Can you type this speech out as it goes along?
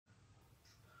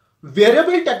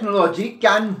Wearable technology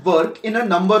can work in a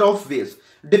number of ways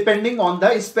depending on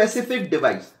the specific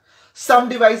device. Some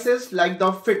devices like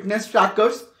the fitness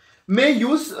trackers may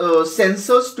use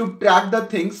sensors to track the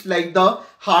things like the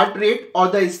heart rate or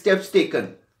the steps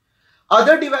taken.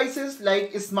 Other devices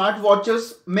like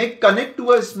smartwatches may connect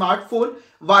to a smartphone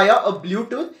via a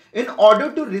Bluetooth in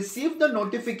order to receive the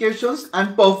notifications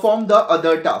and perform the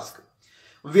other task.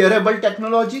 Wearable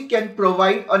technology can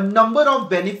provide a number of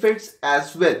benefits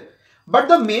as well. But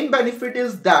the main benefit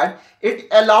is that it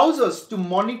allows us to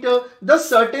monitor the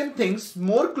certain things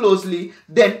more closely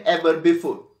than ever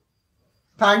before.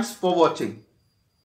 Thanks for watching.